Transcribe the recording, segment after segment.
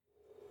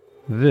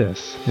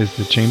This is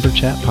the Chamber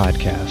Chat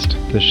Podcast,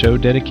 the show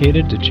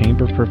dedicated to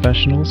chamber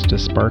professionals to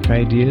spark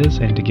ideas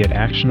and to get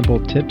actionable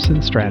tips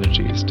and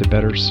strategies to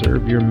better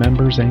serve your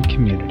members and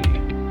community.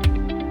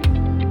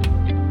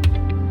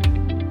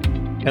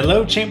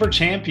 Hello, Chamber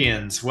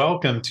Champions.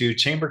 Welcome to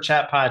Chamber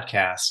Chat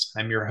Podcast.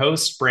 I'm your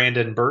host,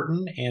 Brandon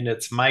Burton, and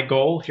it's my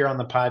goal here on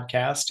the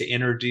podcast to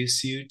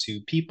introduce you to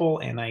people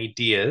and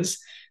ideas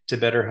to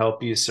better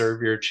help you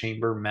serve your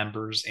chamber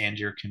members and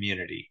your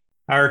community.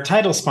 Our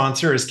title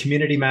sponsor is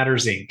Community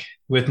Matters, Inc.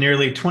 With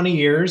nearly 20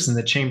 years in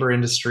the chamber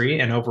industry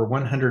and over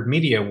 100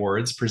 media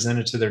awards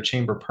presented to their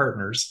chamber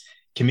partners,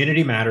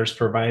 Community Matters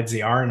provides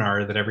the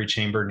R&R that every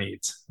chamber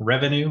needs,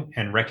 revenue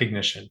and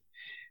recognition.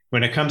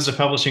 When it comes to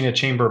publishing a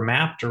chamber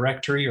map,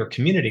 directory, or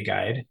community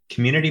guide,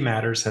 Community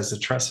Matters has a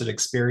trusted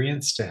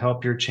experience to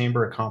help your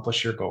chamber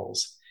accomplish your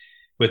goals.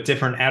 With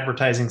different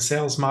advertising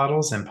sales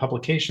models and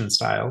publication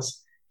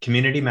styles,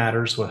 Community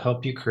Matters will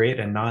help you create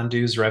a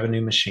non-dues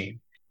revenue machine.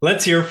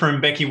 Let's hear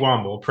from Becky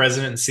Womble,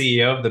 President and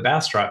CEO of the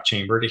Bastrop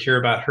Chamber, to hear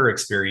about her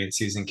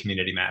experience using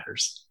Community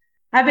Matters.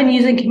 I've been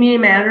using Community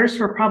Matters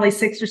for probably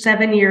 6 or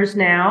 7 years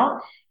now.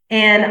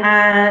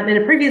 And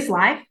in a previous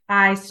life,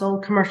 I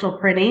sold commercial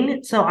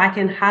printing. So I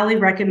can highly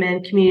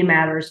recommend Community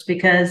Matters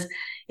because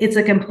it's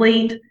a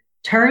complete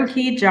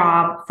turnkey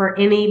job for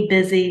any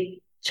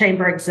busy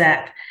chamber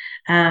exec.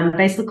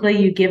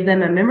 Basically, you give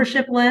them a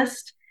membership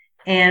list,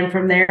 and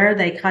from there,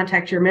 they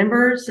contact your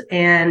members,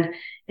 and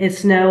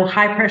it's no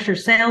high pressure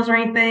sales or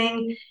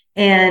anything.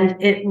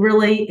 And it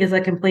really is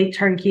a complete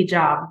turnkey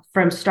job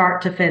from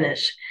start to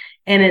finish.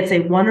 And it's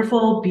a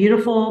wonderful,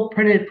 beautiful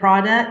printed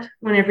product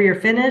whenever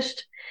you're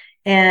finished.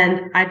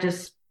 And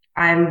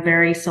I'm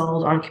very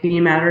sold on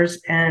Community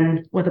Matters.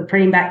 And with a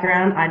printing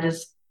background,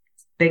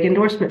 big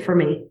endorsement for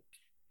me.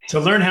 To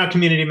learn how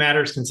Community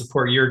Matters can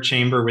support your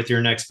chamber with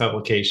your next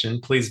publication,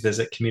 please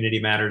visit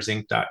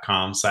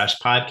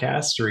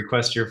communitymattersinc.com/podcast to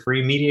request your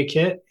free media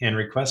kit and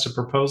request a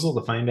proposal to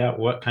find out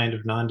what kind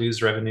of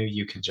non-dues revenue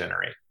you can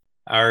generate.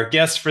 Our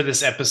guest for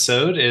this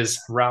episode is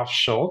Ralph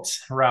Schulz.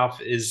 Ralph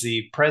is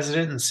the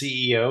president and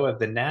CEO of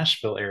the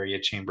Nashville Area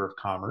Chamber of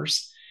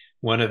Commerce,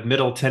 one of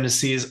Middle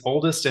Tennessee's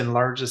oldest and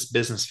largest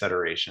business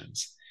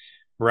federations.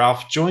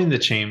 Ralph joined the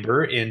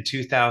chamber in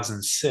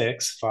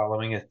 2006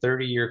 following a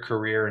 30-year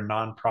career in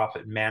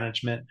nonprofit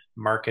management,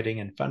 marketing,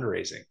 and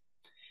fundraising.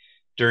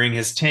 During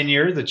his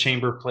tenure, the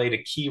chamber played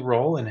a key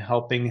role in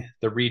helping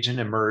the region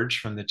emerge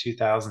from the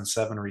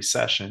 2007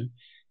 recession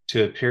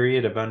to a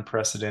period of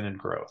unprecedented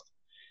growth.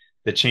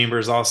 The chamber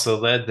has also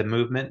led the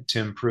movement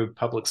to improve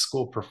public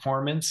school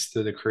performance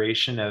through the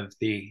creation of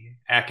the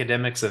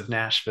Academics of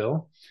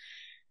Nashville,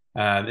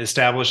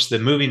 established the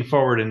Moving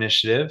Forward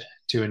initiative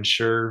to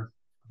ensure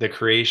the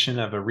creation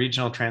of a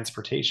regional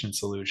transportation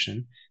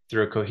solution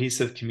through a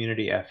cohesive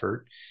community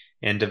effort,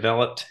 and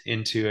developed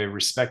into a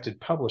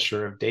respected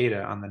publisher of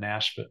data on the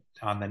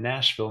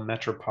Nashville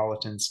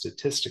Metropolitan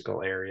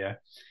Statistical Area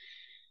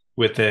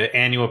with the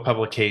annual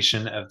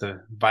publication of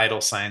the Vital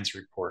Signs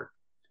Report.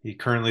 He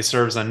currently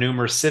serves on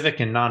numerous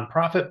civic and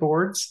nonprofit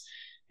boards,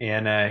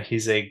 and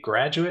he's a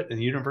graduate at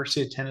the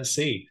University of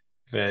Tennessee.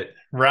 But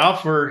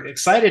Ralph, we're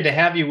excited to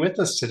have you with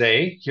us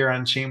today here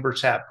on Chamber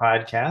Chat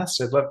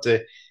Podcast. I'd love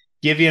to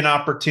give you an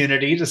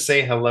opportunity to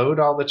say hello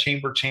to all the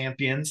chamber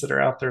champions that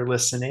are out there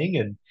listening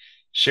and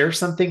share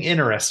something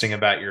interesting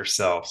about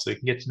yourself so we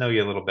can get to know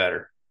you a little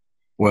better.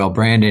 Well,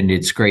 Brandon,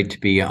 it's great to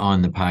be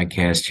on the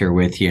podcast here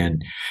with you.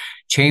 And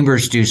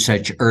chambers do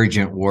such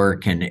urgent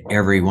work in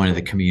every one of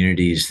the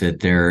communities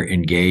that they're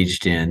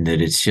engaged in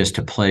that it's just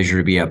a pleasure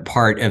to be a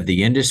part of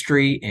the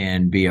industry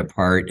and be a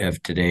part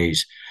of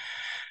today's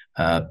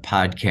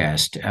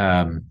podcast.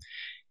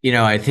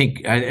 I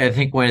think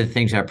one of the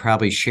things I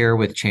probably share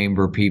with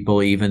chamber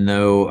people, even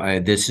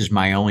though this is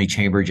my only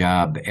chamber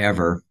job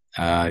ever,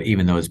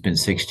 even though it's been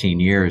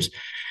 16 years,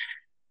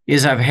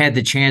 is I've had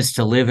the chance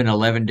to live in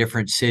 11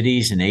 different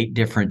cities and 8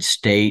 different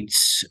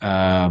states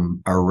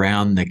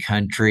around the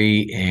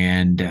country.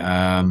 And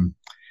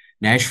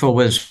Nashville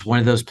was one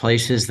of those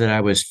places that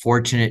I was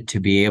fortunate to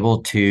be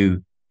able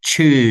to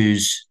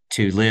choose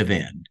to live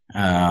in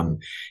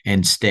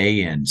and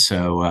stay in.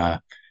 So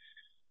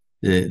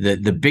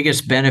the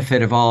biggest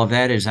benefit of all of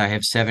that is I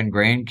have 7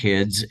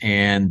 grandkids,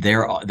 and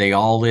they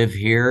all live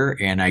here,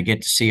 and I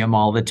get to see them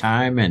all the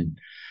time. And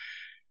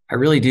I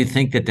really do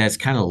think that that's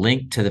kind of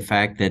linked to the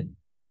fact that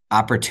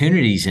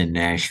opportunities in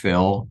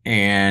Nashville,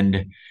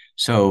 and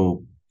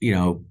so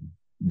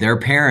their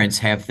parents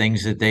have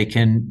things that they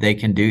can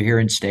do here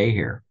and stay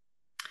here.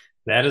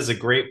 That is a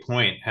great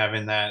point,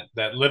 having that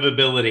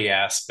livability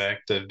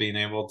aspect of being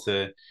able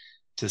to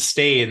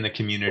stay in the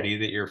community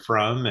that you're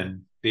from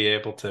and be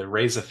able to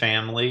raise a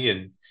family.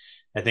 And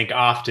I think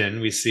often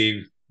we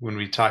see when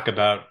we talk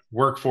about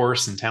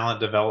workforce and talent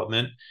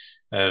development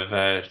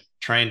of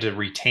trying to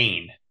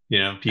retain,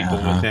 people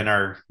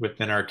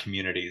within our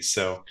communities.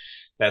 So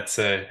that's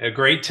a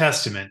great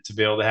testament to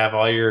be able to have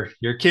all your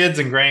kids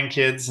and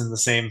grandkids in the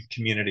same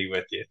community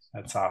with you.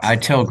 That's I awesome.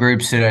 tell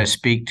groups that I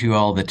speak to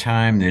all the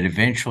time that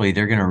eventually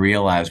they're going to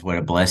realize what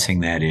a blessing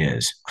that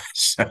is.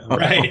 So,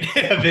 Right.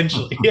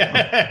 Eventually.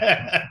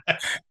 Yeah.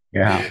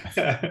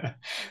 yeah.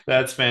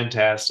 That's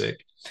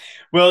fantastic.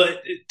 Well,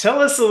 tell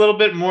us a little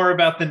bit more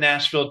about the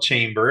Nashville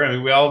Chamber. I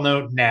mean, we all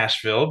know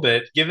Nashville,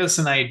 but give us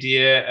an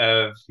idea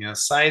of,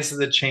 size of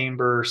the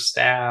chamber,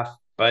 staff,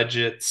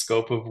 budget,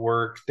 scope of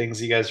work, things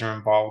you guys are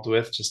involved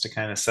with, just to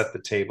kind of set the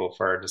table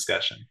for our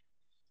discussion.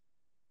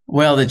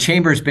 Well, the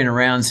chamber's been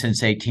around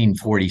since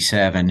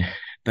 1847,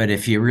 but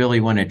if you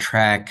really want to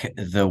track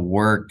the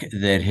work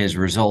that has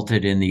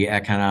resulted in the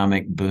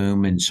economic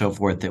boom and so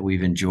forth that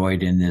we've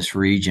enjoyed in this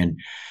region,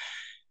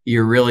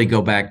 you really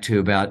go back to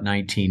about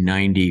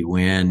 1990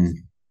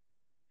 when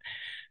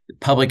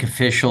public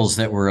officials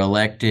that were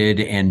elected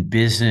and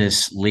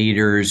business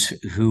leaders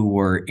who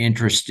were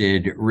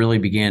interested really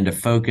began to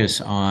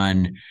focus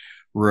on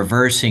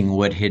reversing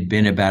what had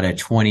been about a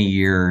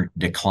 20-year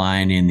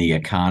decline in the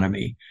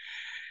economy.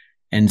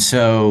 And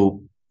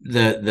so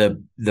the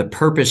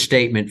purpose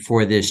statement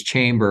for this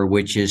chamber,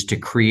 which is to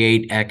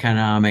create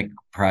economic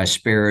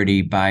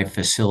prosperity by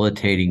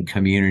facilitating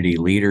community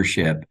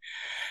leadership,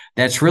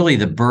 that's really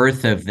the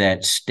birth of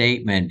that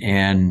statement.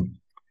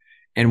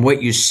 And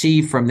what you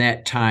see from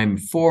that time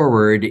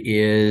forward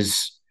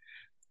is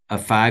a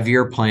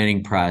 5-year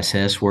planning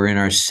process. We're in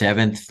our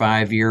 7th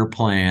 5-year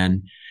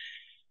plan.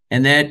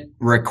 And that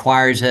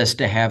requires us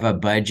to have a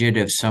budget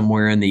of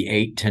somewhere in the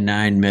 8 to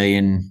 9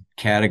 million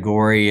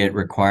category. It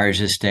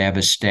requires us to have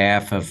a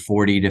staff of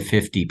 40 to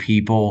 50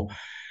 people.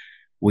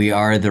 We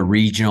are the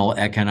regional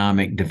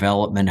economic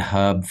development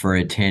hub for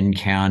a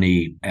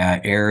 10-county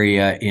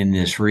area in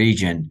this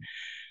region.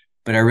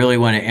 But I really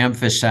want to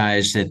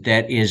emphasize that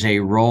that is a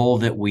role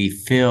that we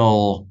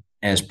fill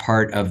as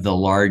part of the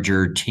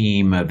larger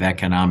team of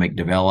economic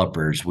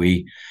developers.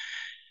 We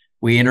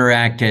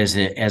interact as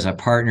a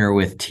partner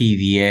with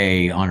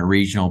TVA on a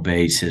regional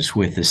basis,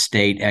 with the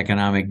state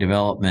economic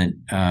development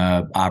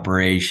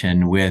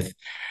operation, with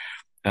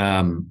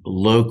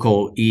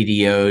local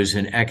EDOs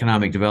and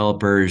economic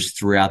developers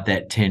throughout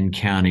that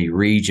 10-county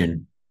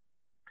region.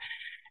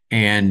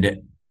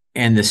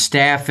 And the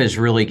staff is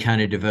really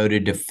kind of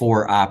devoted to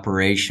 4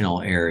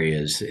 operational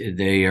areas.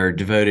 They are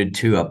devoted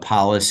to a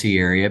policy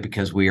area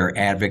because we are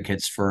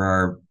advocates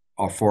for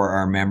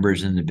our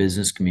members in the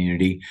business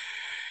community.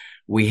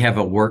 We have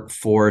a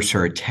workforce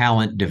or a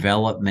talent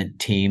development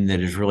team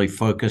that is really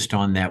focused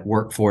on that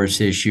workforce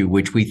issue,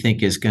 which we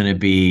think is going to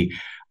be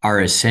our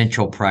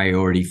essential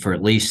priority for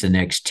at least the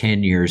next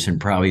 10 years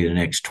and probably the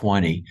next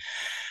 20.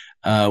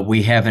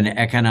 We have an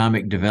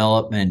economic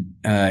development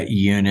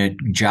unit,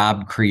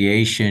 job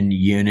creation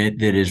unit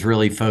that is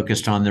really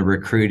focused on the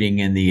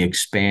recruiting and the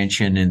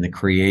expansion and the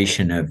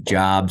creation of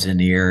jobs in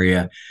the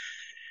area.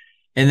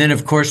 And then,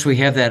 of course, we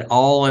have that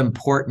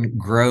all-important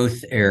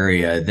growth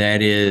area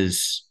that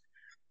is,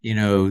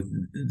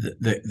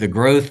 the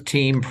growth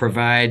team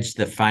provides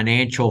the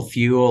financial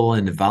fuel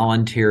and the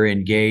volunteer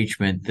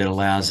engagement that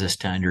allows us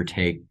to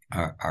undertake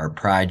our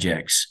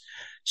projects.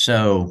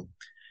 So,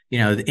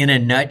 in a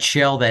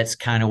nutshell, that's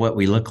kind of what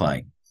we look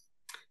like.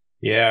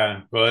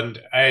 Yeah, well, and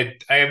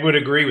I would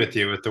agree with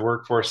you with the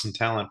workforce and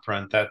talent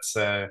front. That's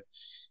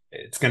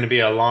it's going to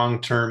be a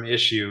long-term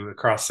issue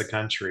across the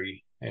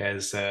country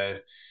as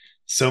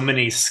so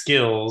many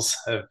skills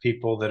of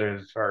people that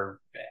are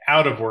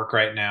out of work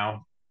right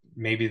now.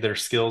 Maybe their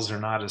skills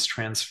are not as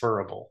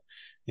transferable.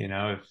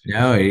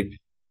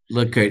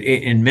 Look,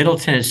 in Middle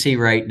Tennessee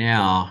right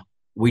now,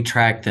 we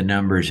track the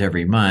numbers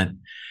every month.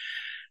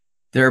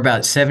 There are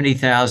about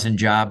 70,000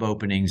 job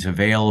openings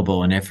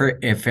available. And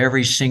if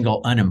every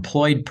single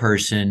unemployed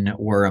person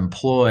were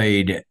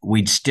employed,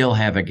 we'd still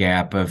have a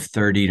gap of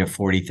 30 to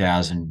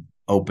 40,000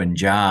 open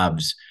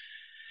jobs.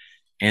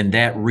 And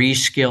that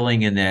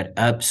reskilling and that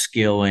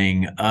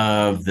upskilling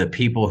of the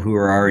people who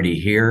are already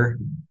here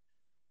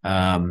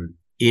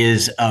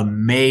is a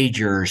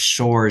major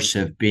source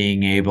of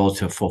being able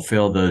to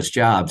fulfill those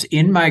jobs.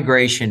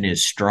 In-migration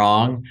is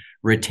strong.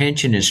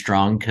 Retention is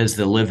strong because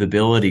the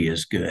livability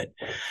is good.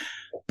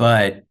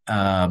 But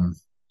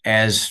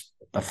as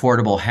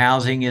affordable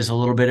housing is a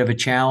little bit of a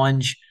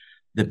challenge,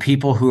 the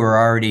people who are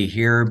already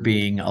here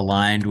being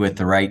aligned with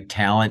the right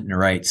talent and the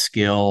right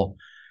skill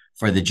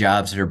for the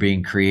jobs that are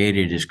being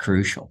created is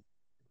crucial.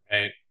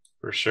 Right,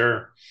 for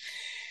sure.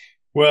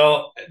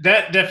 Well,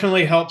 that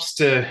definitely helps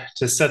to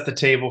set the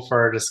table for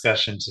our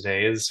discussion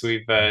today, as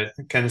we've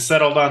kind of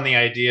settled on the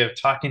idea of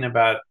talking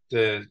about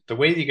the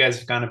way that you guys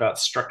have gone about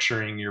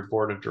structuring your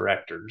board of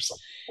directors.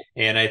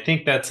 And I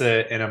think that's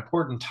an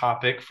important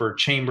topic for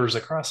chambers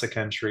across the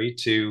country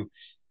to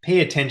pay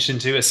attention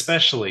to,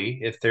 especially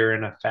if they're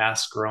in a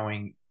fast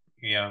growing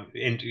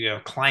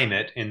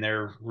climate in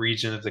their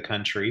region of the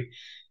country,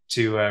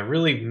 to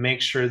really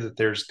make sure that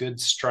there's good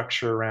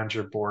structure around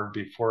your board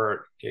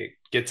before it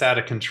gets out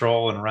of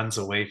control and runs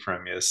away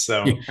from you.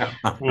 So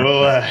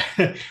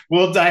Yeah.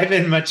 we'll dive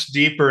in much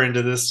deeper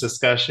into this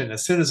discussion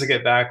as soon as I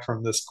get back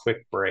from this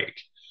quick break.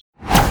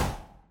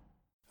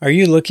 Are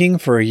you looking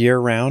for a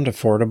year-round,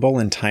 affordable,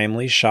 and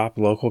timely shop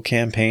local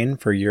campaign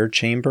for your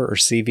chamber or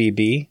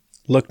CVB?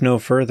 Look no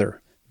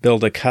further.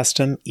 Build a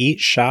custom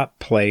Eat, Shop,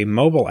 Play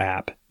mobile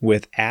app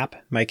with App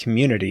My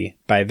Community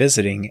by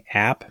visiting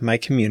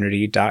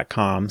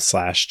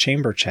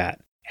appmycommunity.com/chamberchat.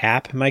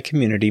 App My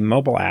Community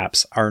mobile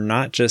apps are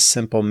not just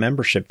simple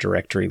membership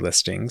directory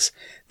listings.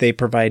 They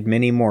provide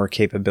many more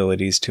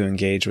capabilities to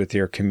engage with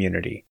your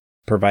community.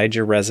 Provide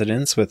your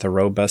residents with a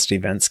robust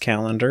events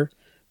calendar.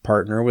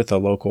 Partner with a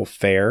local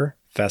fair,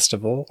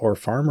 festival, or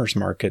farmers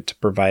market to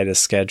provide a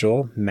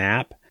schedule,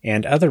 map,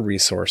 and other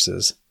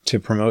resources to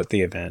promote the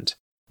event.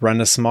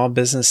 Run a Small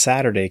Business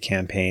Saturday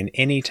campaign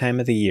any time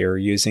of the year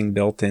using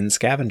built-in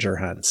scavenger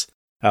hunts.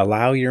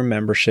 Allow your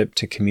membership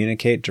to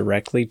communicate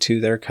directly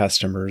to their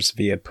customers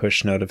via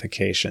push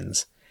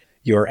notifications.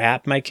 Your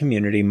App My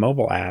Community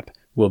mobile app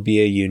will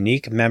be a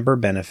unique member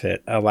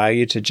benefit, allow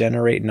you to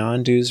generate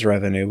non-dues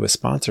revenue with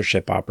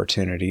sponsorship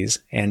opportunities,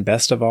 and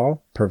best of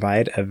all,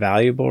 provide a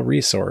valuable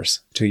resource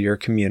to your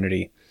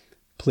community.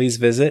 Please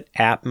visit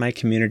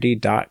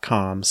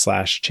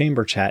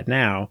appmycommunity.com/chamberchat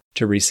now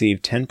to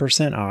receive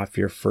 10% off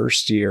your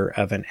first year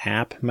of an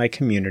App My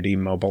Community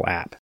mobile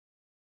app.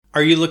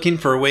 Are you looking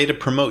for a way to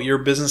promote your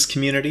business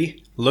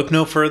community? Look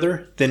no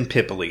further than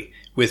Pipily.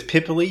 With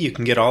Pipily, you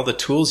can get all the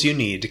tools you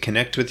need to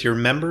connect with your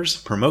members,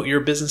 promote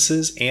your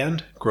businesses,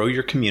 and grow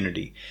your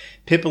community.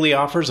 Pipily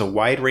offers a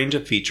wide range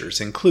of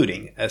features,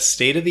 including a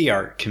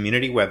state-of-the-art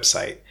community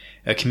website,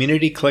 a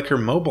community clicker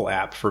mobile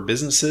app for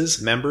businesses,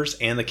 members,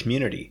 and the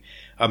community,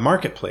 a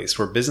marketplace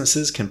where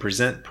businesses can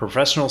present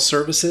professional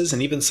services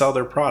and even sell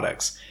their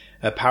products,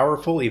 a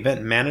powerful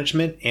event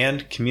management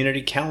and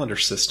community calendar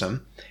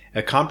system,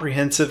 a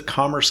comprehensive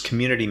commerce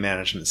community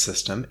management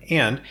system,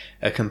 and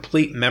a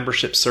complete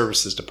membership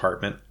services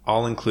department,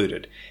 all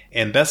included.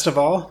 And best of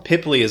all,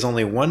 Pipily is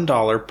only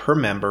 $1 per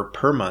member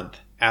per month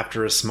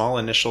after a small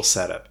initial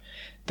setup.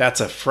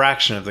 That's a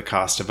fraction of the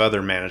cost of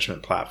other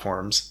management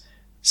platforms.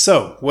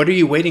 So, what are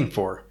you waiting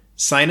for?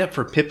 Sign up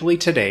for Pipily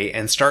today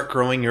and start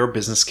growing your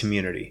business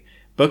community.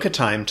 Book a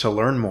time to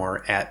learn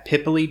more at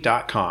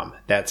pipily.com.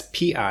 That's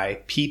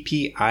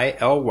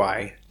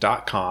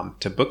PIPPILY.com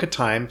to book a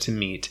time to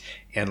meet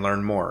and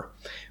learn more.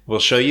 We'll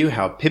show you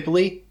how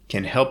Pipily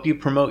can help you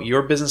promote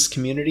your business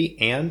community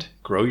and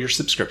grow your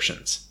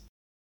subscriptions.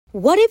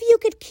 What if you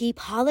could keep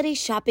holiday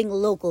shopping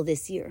local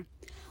this year?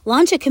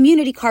 Launch a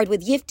community card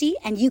with Yifty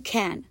and you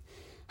can.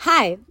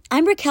 Hi,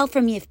 I'm Raquel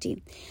from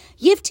Yifty.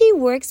 Yifty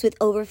works with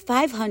over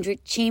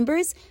 500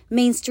 chambers,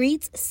 main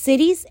streets,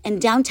 cities,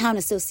 and downtown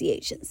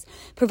associations,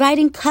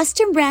 providing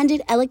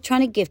custom-branded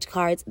electronic gift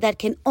cards that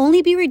can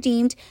only be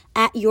redeemed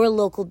at your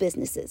local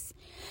businesses.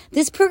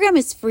 This program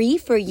is free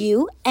for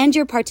you and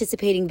your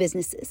participating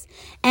businesses.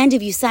 And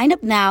if you sign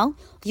up now,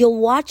 you'll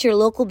watch your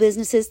local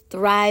businesses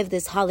thrive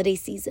this holiday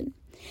season.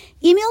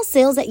 Email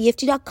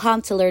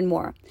sales@yiftee.com to learn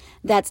more.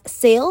 That's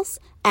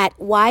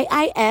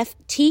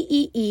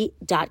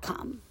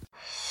sales@yiftee.com.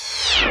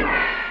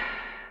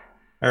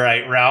 All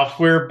right, Ralph,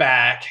 we're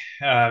back.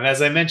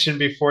 As I mentioned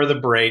before the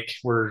break,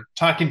 we're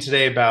talking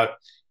today about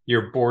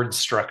your board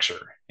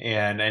structure.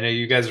 And I know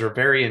you guys were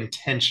very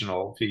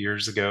intentional a few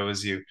years ago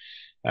as you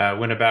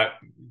went about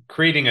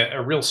creating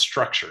a real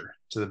structure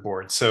to the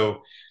board.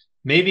 So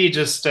maybe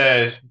just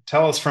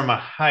tell us from a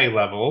high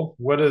level,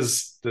 what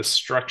does the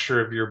structure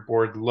of your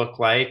board look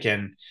like?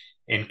 And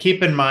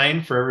keep in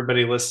mind for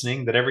everybody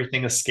listening that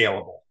everything is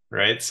scalable,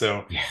 right?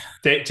 So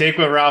take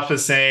what Ralph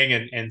is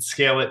saying and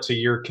scale it to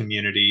your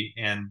community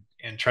and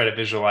try to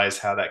visualize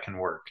how that can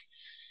work.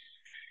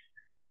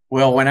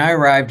 Well, when I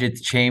arrived at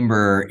the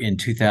chamber in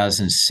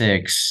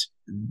 2006,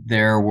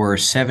 there were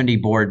 70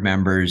 board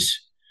members,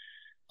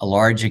 a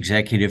large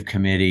executive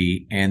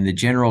committee, and the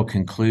general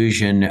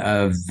conclusion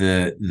of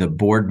the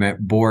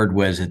board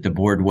was that the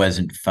board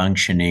wasn't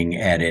functioning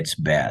at its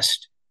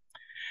best.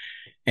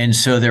 And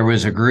so there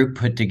was a group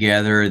put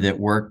together that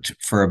worked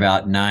for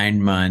about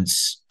 9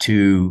 months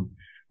to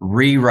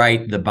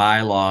rewrite the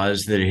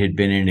bylaws that had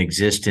been in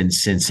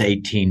existence since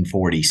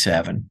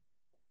 1847.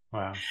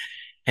 Wow.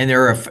 And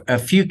there are a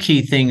few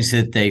key things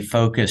that they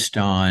focused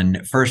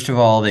on. First of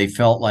all, they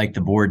felt like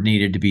the board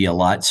needed to be a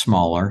lot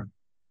smaller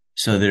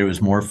so that it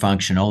was more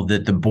functional,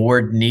 that the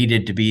board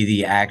needed to be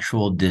the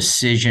actual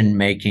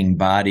decision-making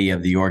body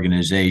of the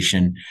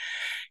organization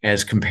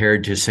as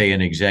compared to, say,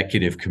 an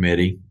executive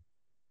committee,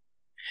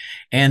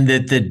 and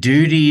that the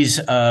duties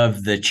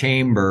of the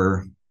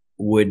chamber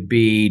would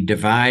be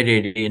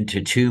divided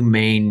into two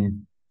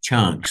main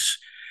chunks.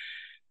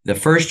 The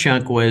first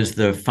chunk was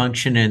the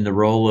function and the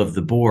role of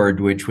the board,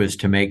 which was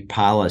to make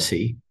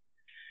policy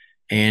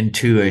and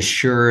to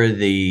assure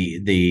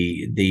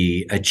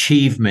the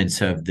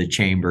achievements of the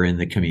chamber in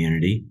the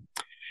community.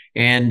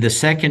 And the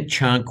second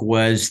chunk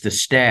was the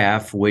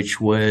staff, which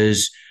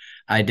was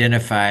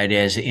identified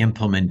as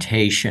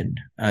implementation,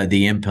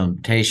 the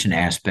implementation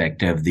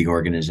aspect of the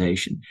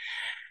organization.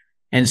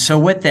 And so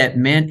what that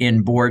meant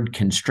in board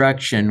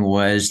construction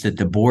was that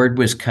the board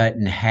was cut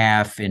in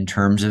half in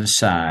terms of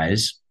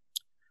size.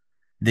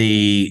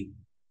 The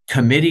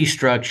committee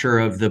structure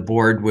of the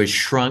board was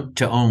shrunk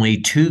to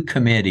only 2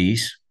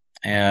 committees.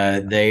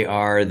 They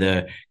are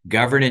the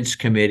governance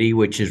committee,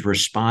 which is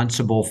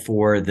responsible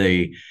for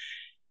the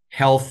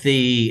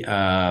healthy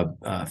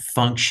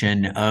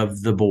function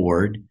of the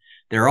board.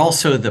 They're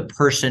also the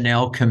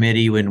personnel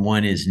committee when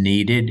one is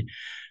needed,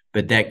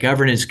 but that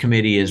governance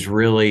committee is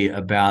really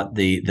about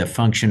the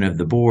function of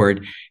the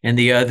board. And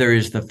the other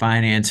is the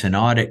finance and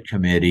audit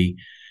committee,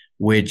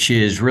 which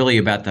is really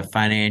about the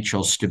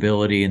financial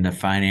stability and the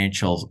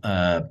financial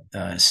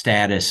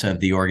status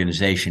of the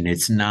organization.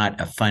 It's not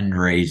a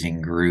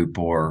fundraising group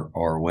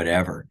or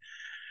whatever.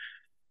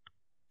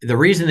 The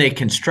reason they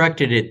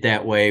constructed it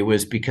that way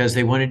was because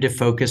they wanted to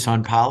focus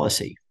on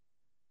policy.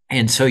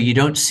 And so you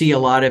don't see a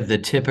lot of the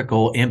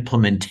typical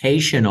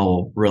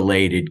implementational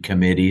related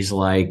committees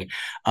like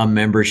a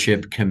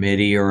membership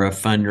committee or a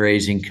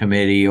fundraising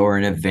committee or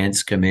an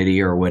events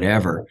committee or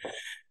whatever.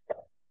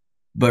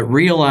 But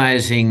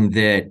realizing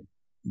that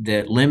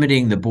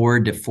limiting the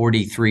board to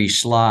 43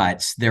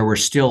 slots, there were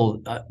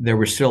still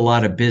a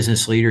lot of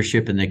business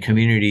leadership in the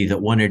community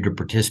that wanted to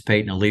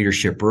participate in a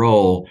leadership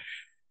role.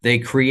 They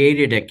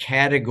created a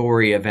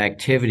category of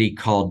activity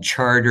called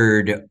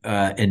chartered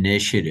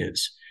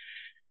initiatives.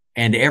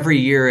 And every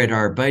year at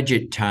our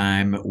budget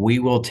time, we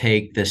will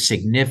take the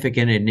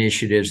significant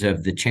initiatives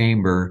of the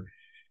chamber,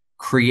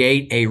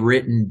 create a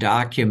written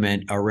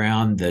document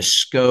around the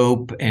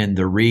scope and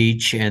the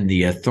reach and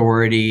the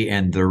authority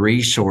and the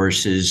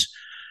resources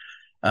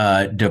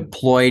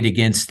deployed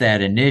against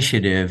that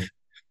initiative.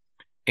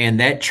 And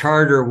that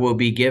charter will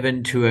be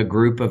given to a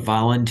group of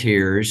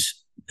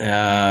volunteers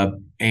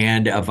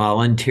and a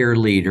volunteer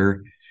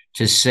leader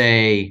to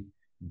say,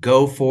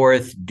 go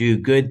forth, do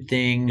good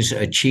things,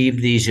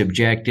 achieve these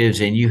objectives,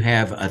 and you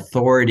have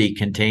authority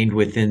contained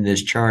within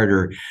this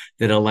charter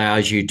that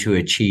allows you to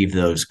achieve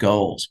those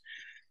goals.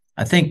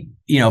 I think,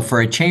 for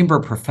a chamber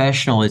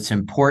professional, it's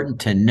important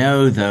to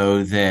know,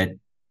 though, that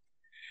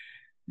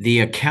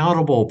the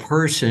accountable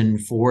person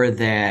for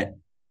that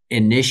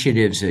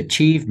initiative's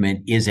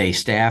achievement is a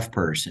staff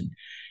person.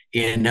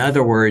 In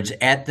other words,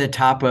 at the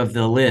top of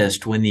the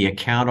list, when the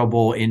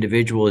accountable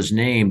individual is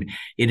named,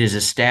 it is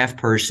a staff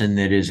person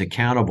that is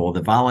accountable.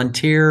 The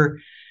volunteer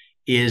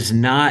is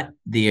not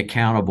the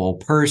accountable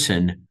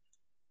person,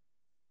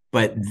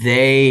 but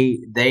they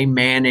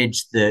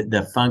manage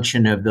the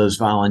function of those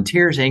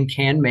volunteers and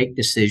can make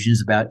decisions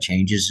about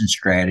changes and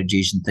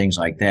strategies and things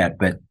like that.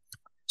 But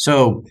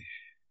so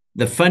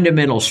the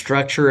fundamental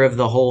structure of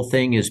the whole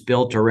thing is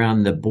built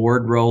around the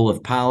board role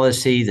of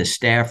policy, the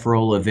staff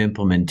role of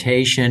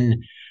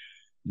implementation.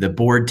 The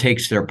board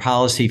takes their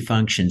policy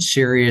function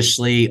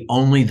seriously.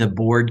 Only the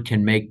board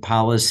can make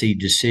policy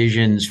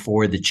decisions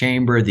for the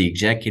chamber. The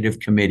executive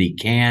committee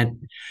can't.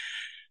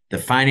 The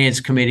finance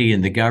committee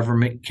and the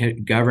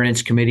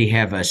governance committee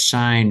have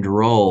assigned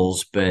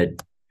roles, but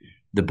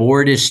the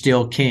board is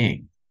still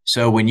king.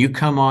 So when you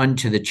come on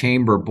to the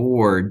chamber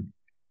board,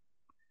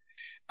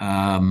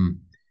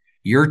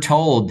 you're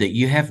told that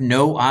you have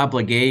no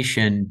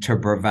obligation to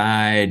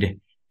provide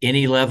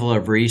any level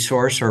of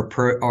resource or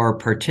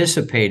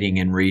participate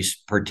in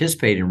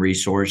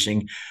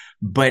resourcing,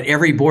 but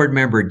every board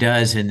member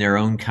does in their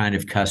own kind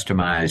of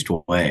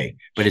customized way,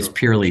 but it's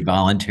purely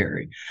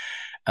voluntary.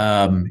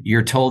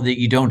 You're told that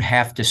you don't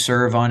have to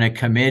serve on a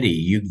committee.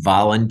 You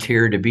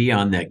volunteer to be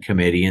on that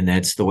committee, and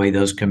that's the way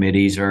those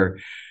committees are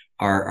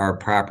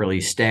properly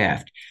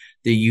staffed.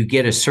 That you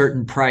get a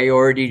certain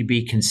priority to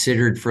be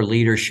considered for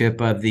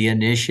leadership of the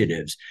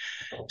initiatives.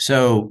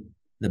 So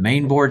the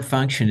main board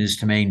function is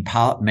to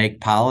make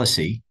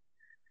policy.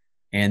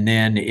 And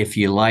then if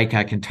you like,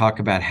 I can talk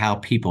about how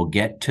people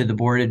get to the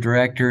board of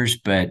directors,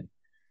 but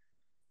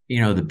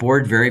the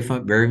board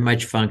very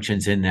much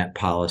functions in that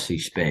policy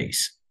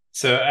space.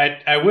 So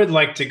I would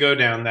like to go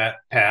down that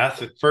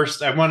path.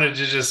 First, I wanted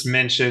to just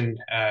mention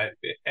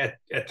at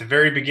the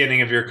very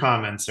beginning of your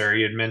comments there,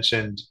 you had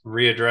mentioned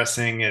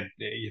readdressing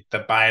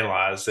the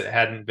bylaws that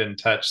hadn't been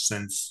touched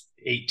since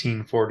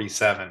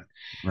 1847.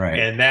 Right.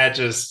 And that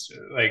just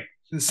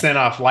sent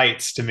off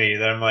lights to me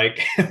that I'm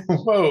like,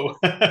 whoa,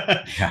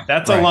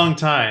 that's right. A long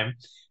time.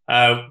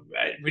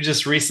 We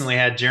just recently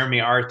had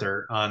Jeremy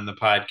Arthur on the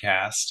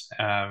podcast.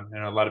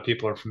 A lot of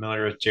people are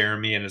familiar with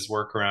Jeremy and his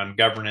work around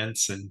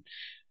governance, and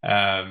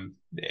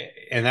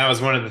that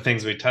was one of the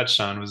things we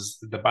touched on was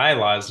the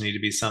bylaws need to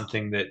be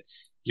something that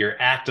you're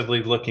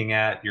actively looking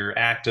at. You're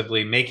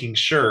actively making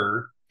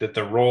sure that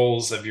the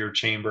roles of your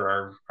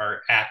chamber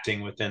are acting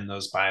within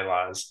those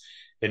bylaws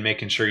and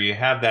making sure you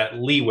have that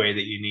leeway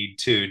that you need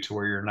to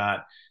where you're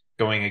not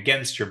going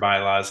against your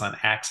bylaws on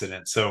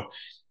accident. So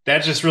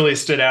that just really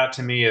stood out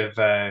to me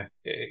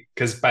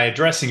because by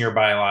addressing your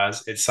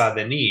bylaws, it saw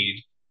the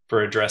need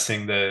for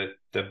addressing the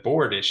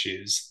board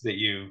issues that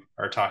you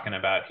are talking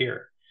about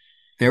here.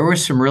 There were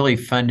some really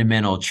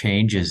fundamental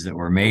changes that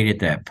were made at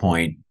that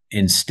point.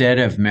 Instead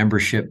of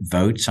membership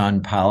votes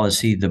on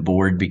policy, the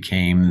board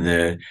became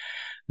the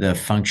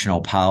functional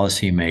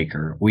policy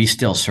maker. We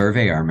still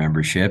survey our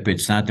membership.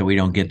 It's not that we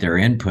don't get their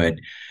input,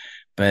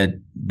 but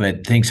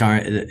things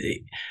aren't.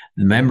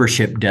 the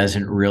membership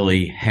doesn't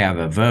really have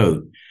a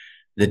vote.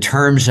 The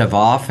terms of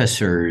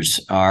officers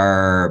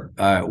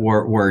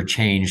were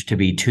changed to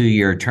be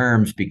 2-year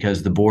terms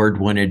because the board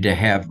wanted to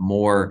have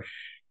more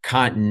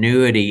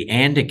continuity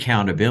and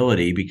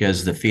accountability,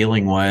 because the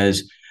feeling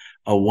was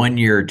a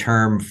 1-year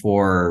term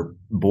for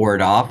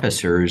board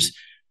officers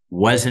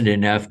wasn't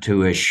enough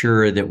to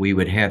assure that we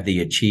would have the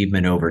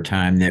achievement over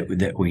time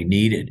that we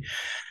needed.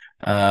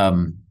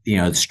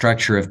 The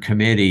structure of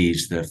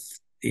committees,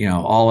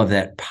 all of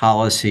that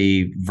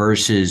policy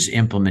versus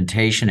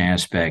implementation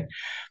aspect.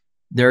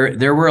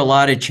 There were a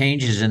lot of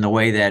changes in the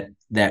way that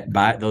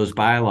those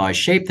bylaws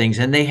shape things,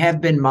 and they have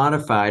been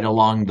modified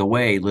along the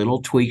way,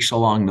 little tweaks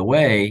along the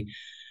way,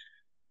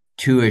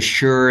 to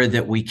assure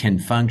that we can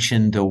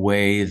function the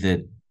way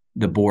that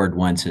the board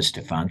wants us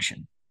to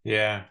function.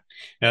 Yeah.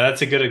 Now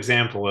that's a good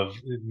example of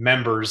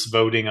members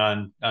voting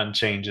on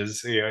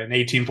changes. In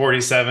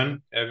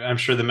 1847, I'm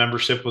sure the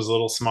membership was a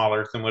little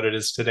smaller than what it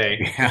is today,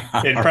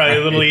 and probably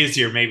a little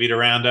easier maybe to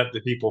round up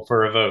the people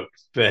for a vote.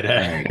 But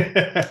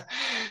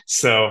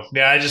so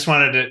yeah, I just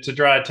wanted to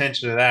draw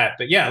attention to that.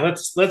 But yeah,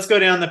 let's go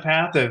down the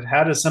path of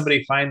how does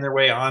somebody find their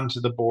way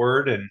onto the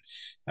board, and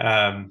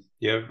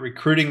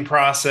recruiting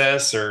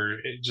process, or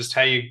just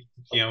how you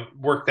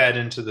work that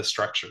into the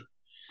structure.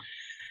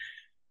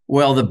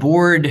 Well, the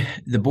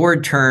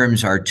board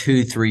terms are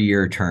 2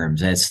 3-year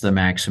terms. That's the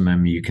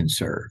maximum you can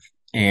serve.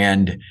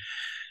 And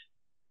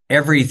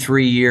every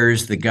 3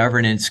 years, the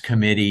governance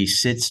committee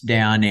sits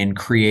down and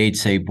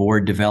creates a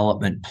board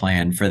development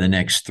plan for the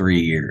next 3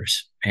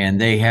 years.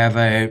 And they have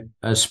a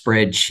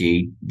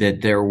spreadsheet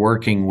that they're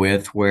working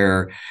with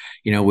where,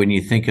 when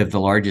you think of the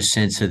largest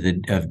sense of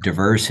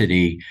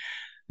diversity,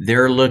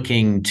 they're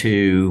looking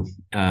to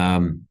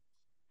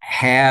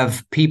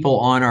have people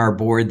on our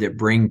board that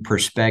bring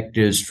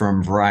perspectives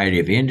from variety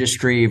of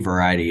industry,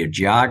 variety of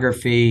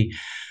geography,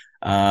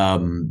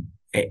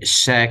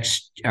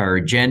 sex or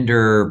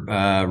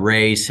gender,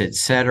 race,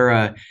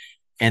 etc.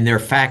 And they're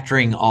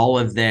factoring all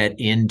of that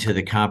into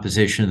the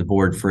composition of the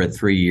board for a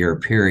 3-year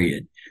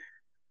period.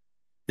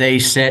 They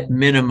set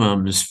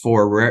minimums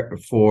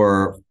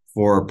for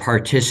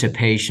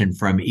participation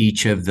from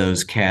each of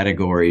those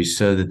categories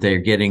so that they're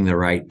getting the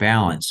right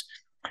balance.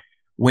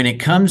 When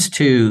it comes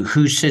to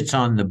who sits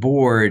on the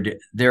board,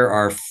 there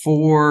are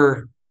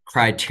 4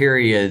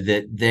 criteria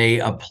that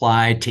they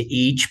apply to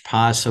each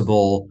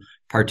possible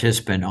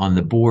participant on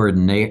the board.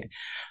 And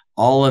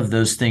all of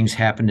those things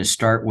happen to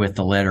start with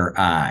the letter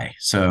I.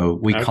 So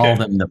we call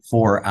them the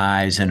 4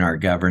 I's in our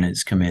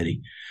governance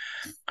committee.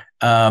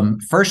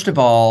 First of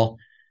all,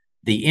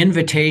 the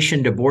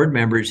invitation to board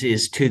members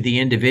is to the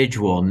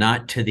individual,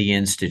 not to the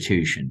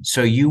institution.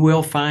 So you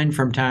will find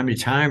from time to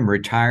time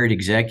retired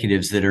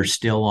executives that are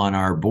still on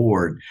our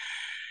board.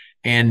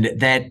 And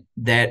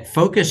that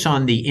focus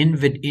on the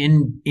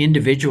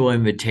individual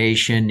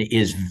invitation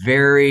is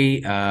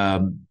very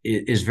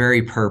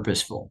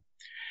purposeful.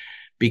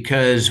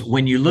 Because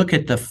when you look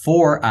at the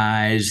 4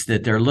 I's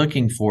that they're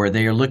looking for,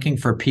 they are looking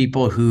for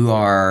people who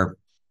are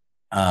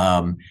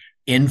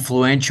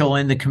influential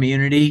in the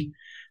community.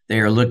 They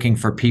are looking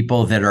for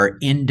people that are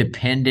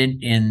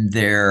independent in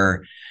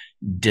their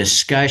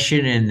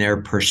discussion and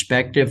their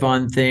perspective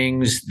on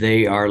things.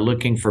 They are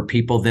looking for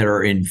people that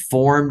are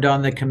informed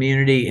on the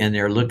community, and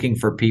they're looking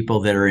for people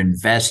that are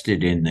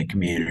invested in the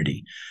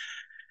community.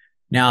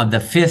 Now, the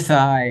 5th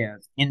I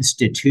of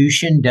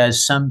institution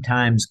does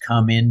sometimes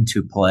come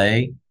into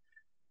play.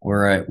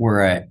 We're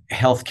a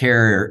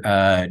healthcare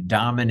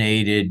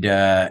dominated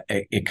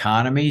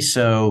economy.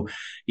 So,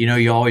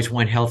 you always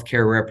want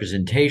healthcare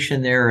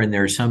representation there, and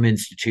there are some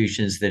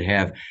institutions that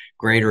have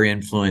greater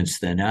influence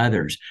than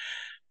others.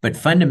 But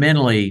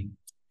fundamentally,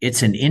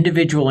 it's an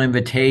individual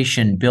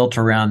invitation built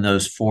around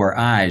those 4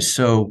 I's.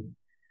 So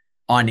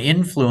on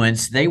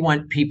influence, they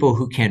want people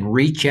who can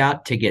reach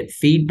out to get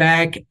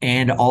feedback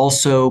and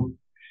also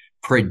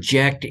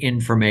project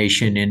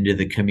information into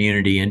the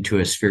community, into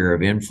a sphere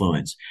of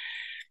influence.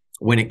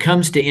 When it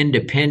comes to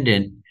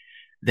independent,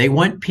 they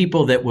want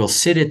people that will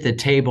sit at the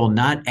table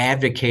not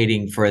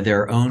advocating for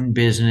their own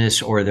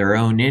business or their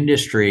own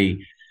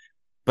industry,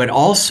 but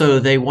also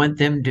they want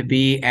them to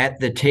be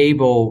at the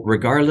table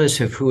regardless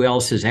of who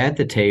else is at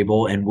the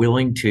table and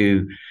willing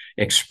to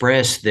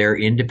express their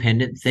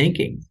independent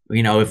thinking.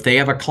 If they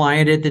have a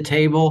client at the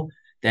table,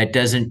 that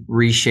doesn't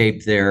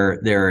reshape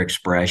their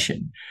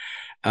expression.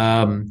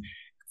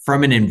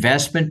 From an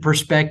investment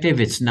perspective,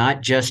 it's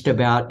not just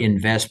about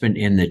investment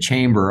in the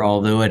chamber,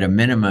 although at a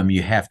minimum,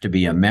 you have to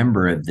be a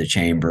member of the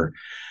chamber.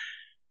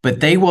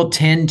 But they will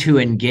tend to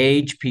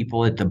engage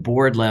people at the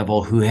board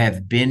level who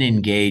have been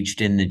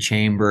engaged in the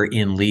chamber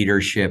in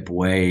leadership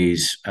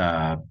ways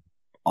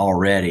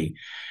already.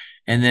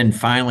 And then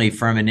finally,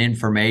 from an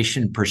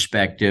information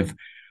perspective,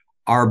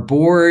 our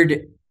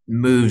board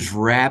moves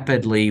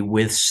rapidly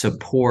with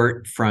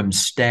support from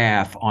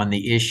staff on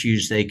the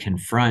issues they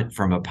confront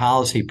from a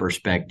policy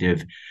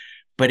perspective.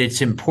 But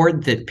it's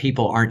important that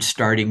people aren't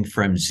starting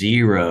from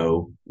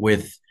zero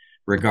with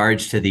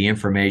regards to the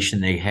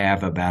information they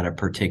have about a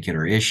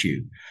particular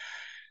issue.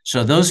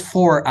 So those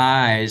 4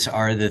 I's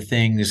are the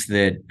things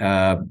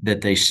that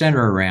they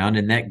center around,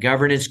 and that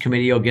governance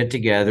committee will get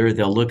together.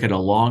 They'll look at a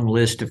long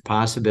list of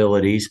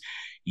possibilities.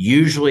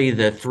 Usually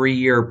the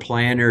 3-year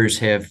planners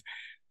have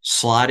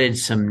slotted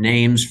some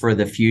names for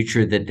the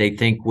future that they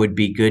think would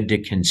be good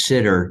to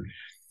consider.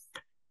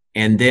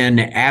 And then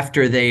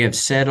after they have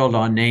settled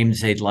on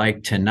names they'd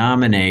like to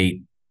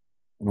nominate,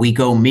 we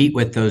go meet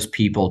with those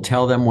people,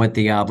 tell them what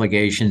the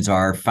obligations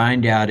are,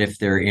 find out if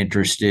they're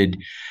interested.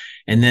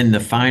 And then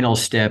the final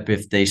step,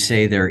 if they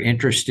say they're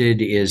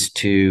interested, is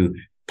to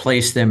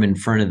place them in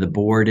front of the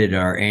board at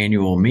our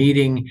annual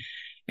meeting.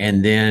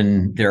 And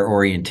then their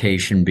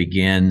orientation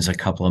begins a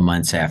couple of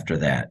months after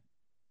that.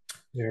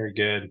 Very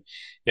good.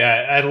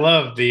 Yeah, I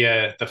love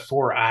the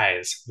 4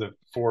 I's, the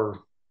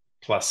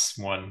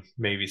 4+1,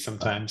 maybe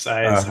sometimes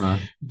I's.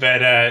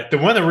 But the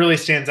one that really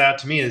stands out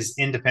to me is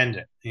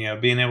independent.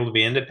 Being able to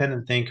be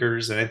independent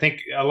thinkers, and I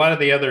think a lot of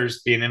the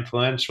others being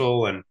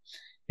influential and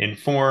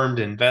informed,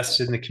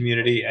 invested in the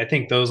community. I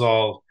think those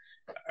all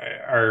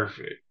are,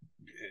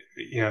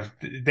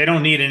 they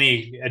don't need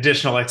any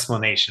additional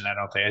explanation. I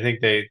don't think. I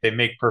think they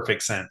make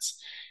perfect sense.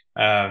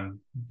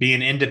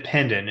 Being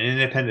independent, an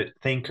independent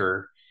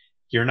thinker,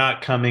 you're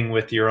not coming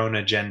with your own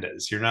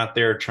agendas. You're not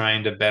there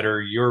trying to better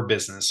your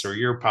business or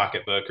your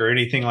pocketbook or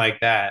anything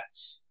like that.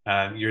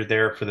 You're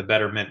there for the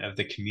betterment of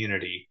the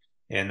community,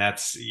 and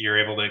you're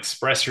able to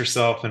express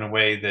yourself in a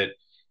way that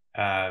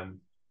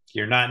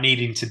you're not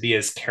needing to be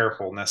as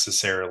careful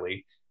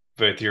necessarily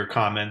with your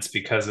comments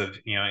because of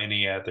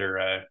any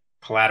other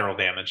collateral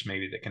damage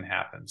maybe that can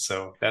happen.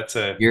 So that's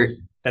a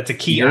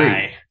key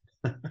I.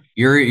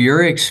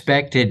 You're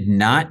expected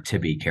not to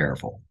be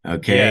careful.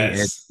 Okay.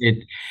 Yes.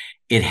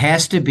 It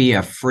has to be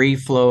a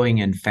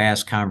free-flowing and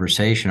fast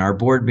conversation. Our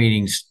board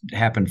meetings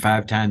happen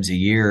 5 times a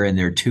year, and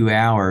they're 2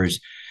 hours.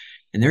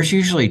 And there's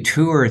usually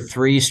 2 or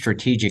 3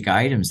 strategic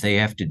items they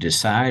have to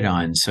decide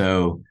on.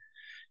 So,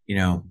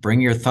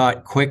 bring your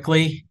thought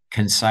quickly,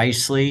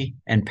 concisely,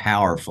 and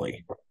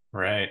powerfully.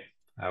 Right.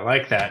 I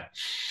like that.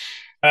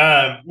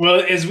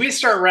 Well, as we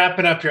start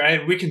wrapping up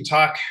here, we can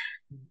talk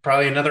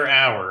probably another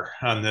hour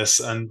on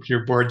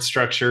your board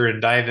structure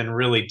and dive in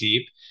really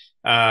deep.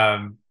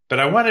 But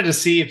I wanted to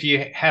see if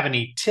you have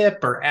any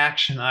tip or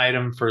action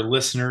item for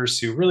listeners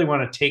who really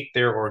want to take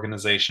their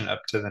organization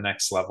up to the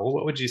next level.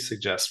 What would you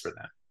suggest for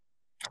them?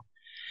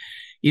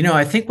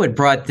 I think what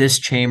brought this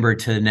chamber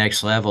to the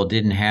next level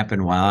didn't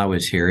happen while I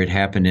was here. It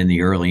happened in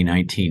the early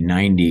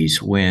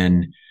 1990s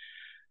when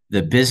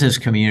the business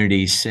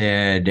community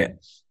said,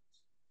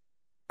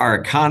 our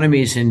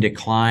economy is in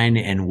decline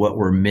and what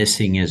we're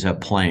missing is a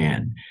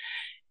plan.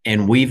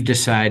 And we've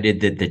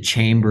decided that the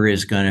chamber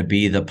is going to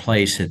be the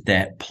place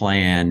that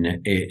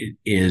plan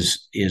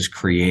is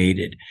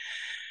created.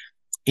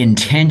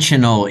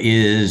 Intentional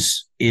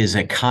is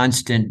a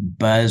constant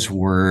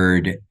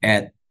buzzword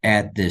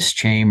at this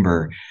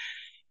chamber.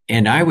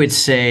 And I would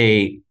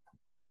say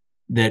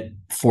that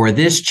for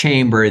this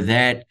chamber,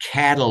 that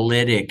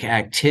catalytic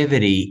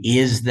activity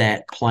is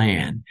that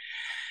plan.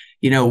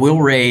 We'll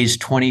raise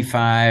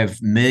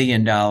 $25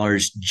 million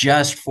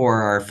just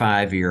for our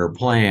 5-year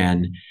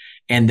plan.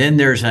 And then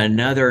there's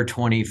another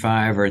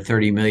 $25 or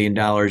 $30 million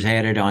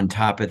added on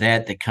top of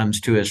that comes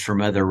to us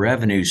from other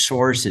revenue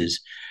sources.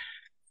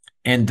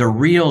 And the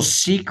real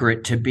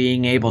secret to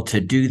being able to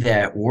do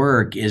that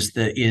work is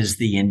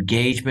the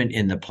engagement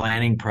in the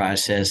planning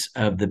process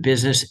of the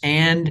business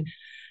and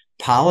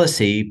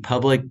policy,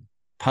 public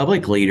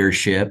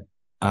leadership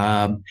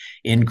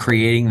in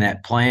creating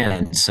that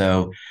plan.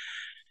 So,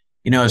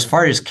 as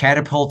far as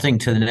catapulting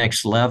to the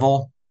next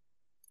level,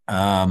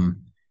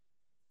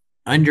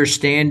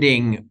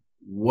 understanding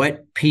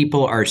what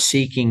people are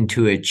seeking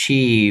to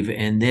achieve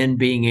and then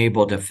being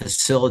able to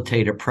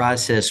facilitate a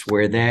process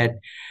where that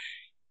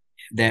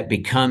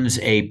becomes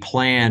a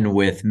plan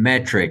with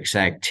metrics,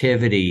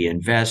 activity,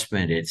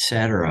 investment, et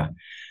cetera.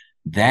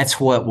 That's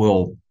what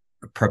will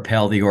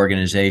propel the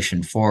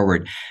organization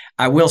forward.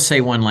 I will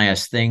say one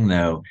last thing,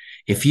 though.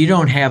 If you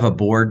don't have a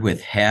board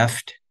with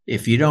heft,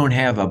 if you don't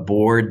have a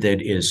board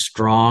that is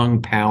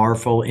strong,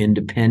 powerful,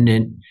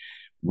 independent,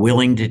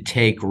 willing to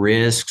take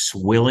risks,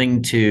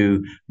 willing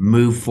to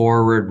move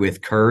forward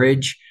with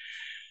courage,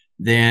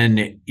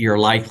 then you're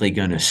likely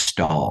going to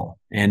stall.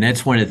 And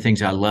that's one of the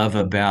things I love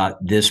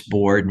about this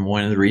board. And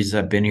one of the reasons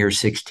I've been here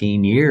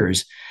 16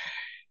 years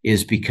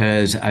is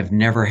because I've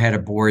never had a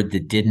board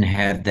that didn't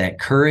have that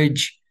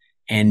courage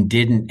and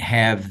didn't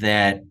have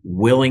that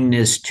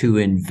willingness to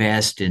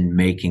invest in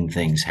making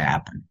things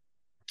happen.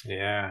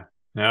 Yeah,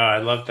 no, I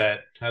love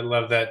that. I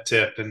love that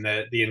tip and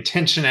the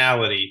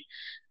intentionality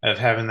of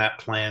having that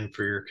plan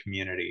for your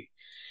community.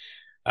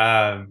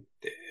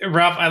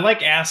 Ralph, I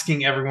like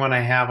asking everyone I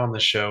have on the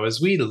show, as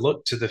we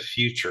look to the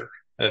future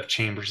of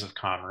chambers of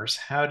commerce,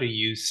 how do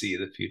you see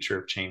the future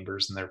of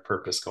chambers and their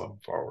purpose going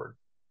forward?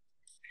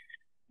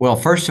 Well,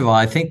 first of all,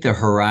 I think the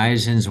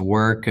Horizons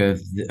work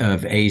of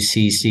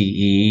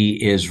ACCE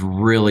is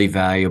really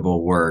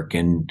valuable work.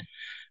 And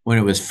when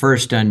it was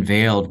first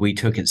unveiled, we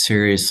took it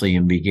seriously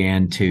and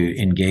began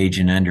to engage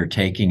in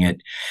undertaking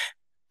it.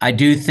 I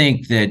do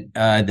think that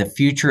the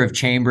future of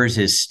chambers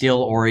is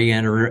still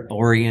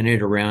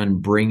oriented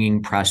around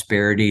bringing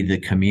prosperity to the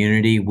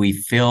community. We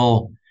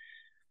fill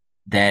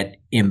that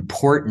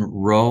important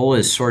role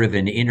as sort of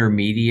an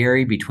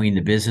intermediary between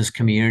the business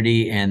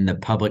community and the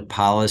public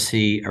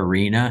policy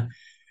arena.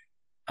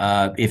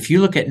 If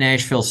you look at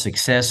Nashville's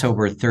success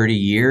over 30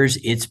 years,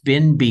 it's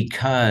been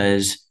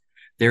because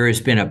there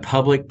has been a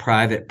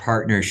public-private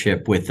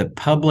partnership with the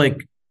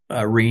public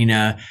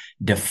arena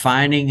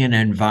defining an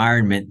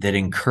environment that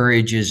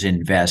encourages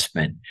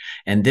investment.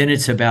 And then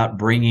it's about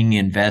bringing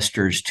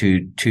investors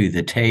to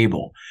the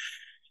table.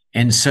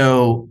 And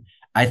so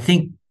I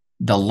think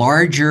the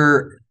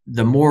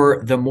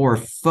more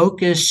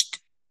focused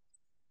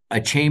a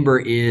chamber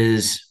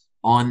is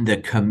on the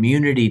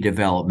community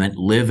development,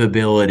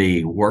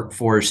 livability,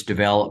 workforce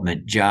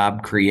development,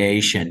 job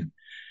creation,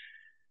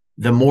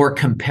 the more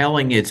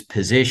compelling its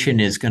position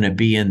is going to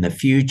be in the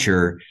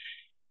future.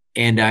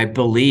 And I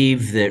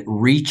believe that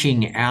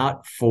reaching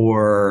out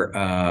for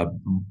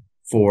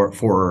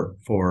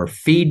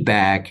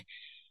feedback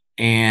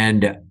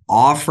and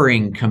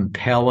offering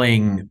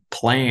compelling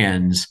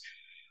plans,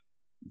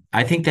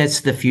 I think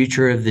that's the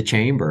future of the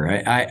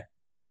chamber.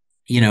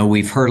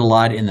 We've heard a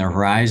lot in the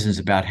horizons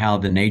about how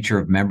the nature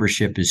of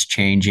membership is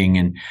changing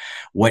and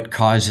what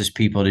causes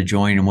people to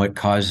join and what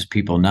causes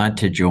people not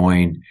to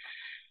join.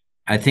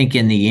 I think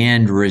in the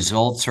end,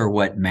 results are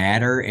what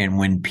matter. And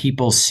when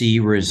people see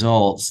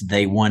results,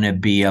 they want to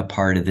be a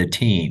part of the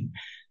team.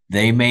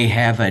 They may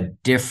have a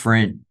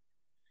different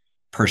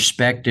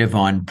perspective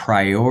on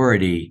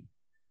priority,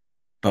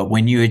 but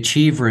when you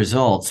achieve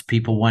results,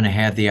 people want to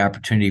have the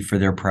opportunity for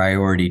their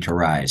priority to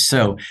rise.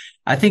 So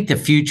I think the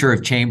future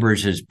of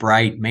chambers is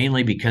bright,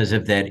 mainly because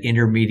of that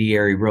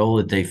intermediary role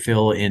that they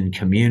fill in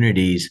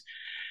communities.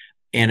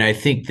 And I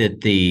think that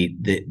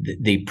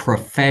the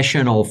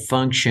professional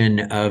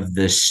function of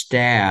the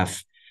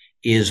staff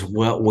is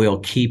what will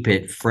keep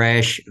it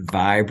fresh,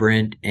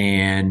 vibrant,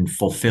 and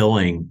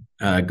fulfilling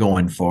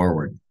going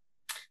forward.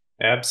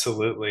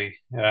 Absolutely.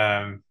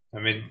 Diving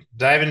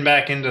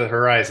back into the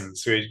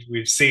horizons,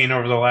 we've seen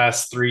over the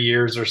last 3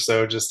 years or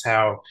so just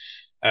how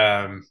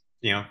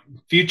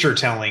future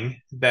telling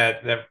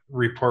that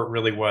report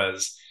really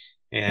was.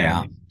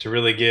 And to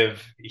really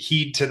give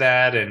heed to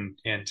that and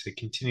to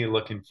continue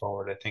looking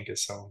forward, I think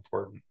is so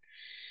important.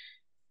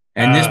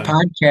 And this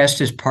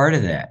podcast is part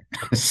of that.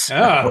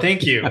 So.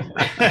 Thank you.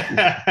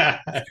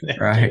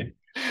 Right.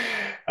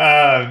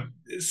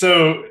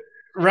 So,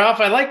 Ralph,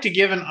 I'd like to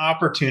give an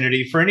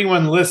opportunity for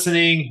anyone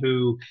listening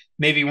who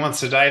maybe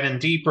wants to dive in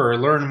deeper or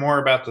learn more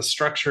about the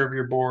structure of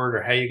your board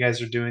or how you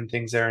guys are doing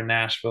things there in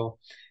Nashville.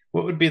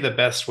 What would be the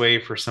best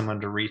way for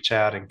someone to reach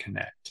out and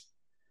connect?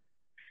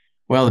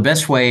 Well, the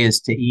best way is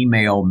to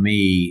email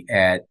me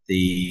at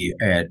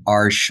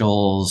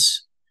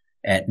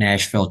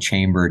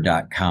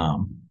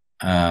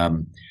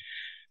rschulz@nashvillechamber.com.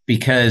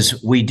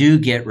 Because we do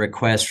get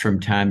requests from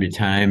time to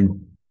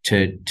time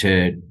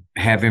to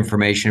have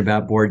information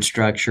about board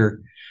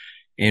structure,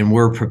 and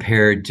we're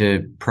prepared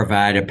to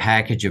provide a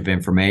package of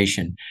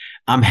information.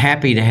 I'm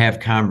happy to have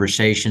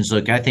conversations.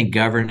 Look, I think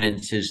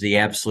governance is the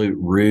absolute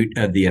root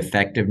of the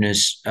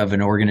effectiveness of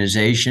an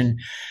organization.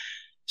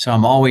 So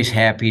I'm always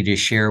happy to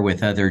share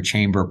with other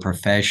chamber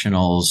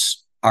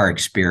professionals our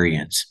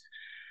experience.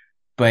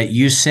 But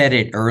you said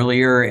it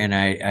earlier, and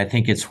I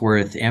think it's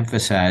worth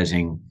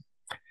emphasizing.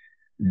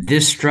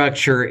 This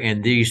structure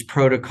and these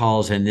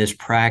protocols and this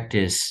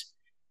practice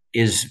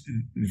is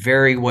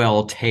very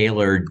well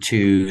tailored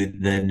to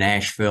the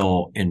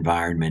Nashville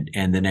environment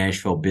and the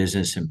Nashville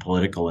business and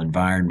political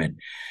environment.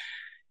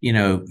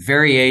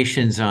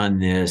 Variations on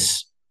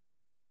this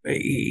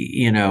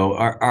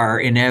are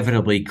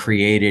inevitably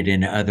created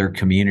in other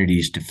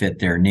communities to fit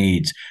their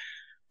needs,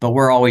 but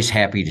we're always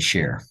happy to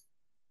share.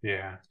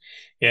 Yeah.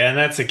 And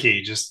that's the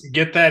key. Just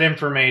get that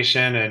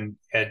information and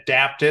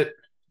adapt it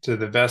to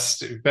the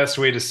best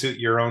way to suit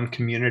your own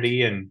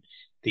community and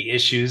the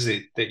issues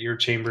that your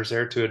chamber's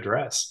there to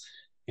address.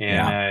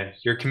 And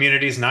your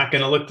community is not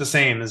going to look the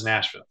same as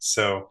Nashville.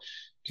 So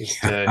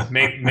just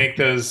make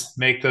those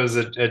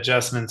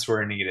adjustments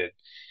where needed.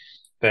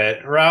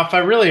 But Ralph, I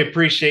really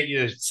appreciate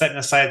you setting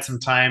aside some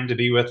time to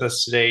be with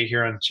us today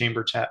here on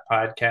Chamber Chat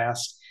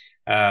Podcast.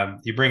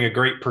 You bring a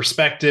great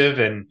perspective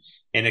and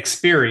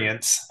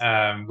experience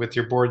with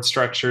your board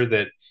structure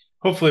that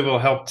hopefully will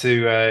help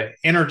to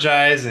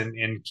energize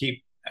and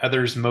keep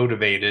others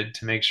motivated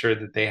to make sure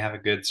that they have a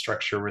good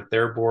structure with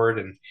their board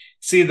and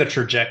see the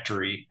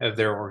trajectory of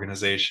their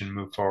organization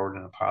move forward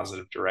in a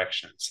positive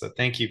direction. So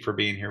thank you for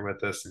being here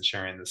with us and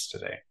sharing this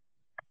today.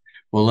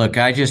 Well, look,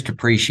 I just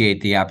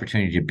appreciate the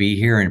opportunity to be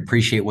here and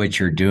appreciate what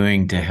you're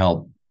doing to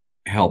help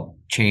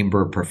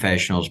chamber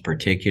professionals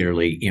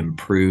particularly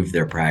improve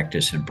their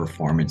practice and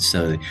performance.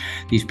 So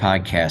these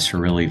podcasts are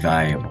really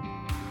valuable.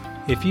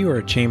 If you are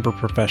a chamber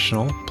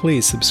professional,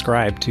 please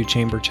subscribe to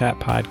Chamber Chat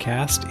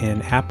Podcast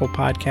in Apple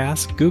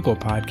Podcasts, Google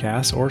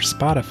Podcasts, or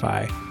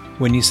Spotify.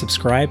 When you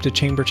subscribe to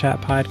Chamber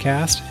Chat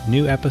Podcast,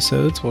 new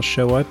episodes will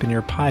show up in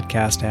your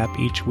podcast app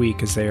each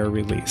week as they are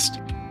released.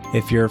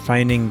 If you're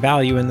finding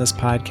value in this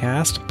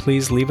podcast,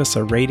 please leave us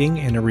a rating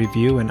and a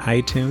review in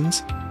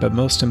iTunes. But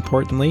most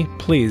importantly,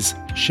 please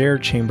share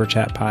Chamber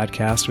Chat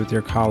Podcast with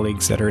your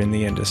colleagues that are in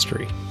the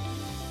industry.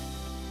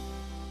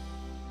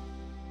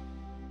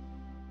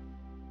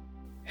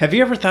 Have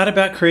you ever thought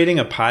about creating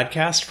a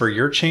podcast for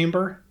your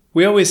chamber?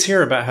 We always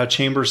hear about how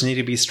chambers need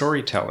to be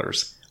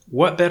storytellers.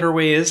 What better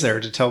way is there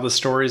to tell the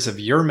stories of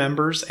your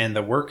members and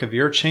the work of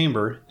your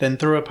chamber than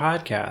through a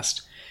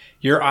podcast?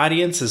 Your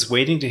audience is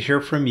waiting to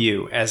hear from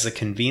you as a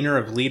convener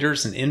of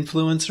leaders and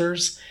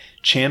influencers,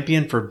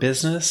 champion for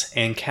business,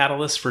 and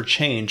catalyst for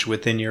change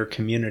within your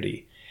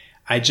community.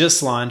 I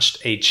just launched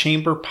a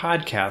chamber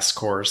podcast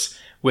course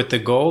with the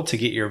goal to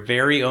get your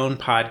very own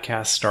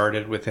podcast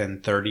started within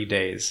 30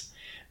 days.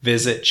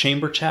 Visit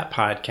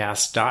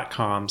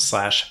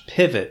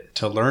chamberchatpodcast.com/pivot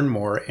to learn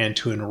more and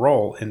to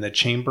enroll in the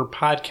Chamber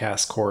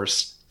Podcast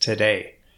course today.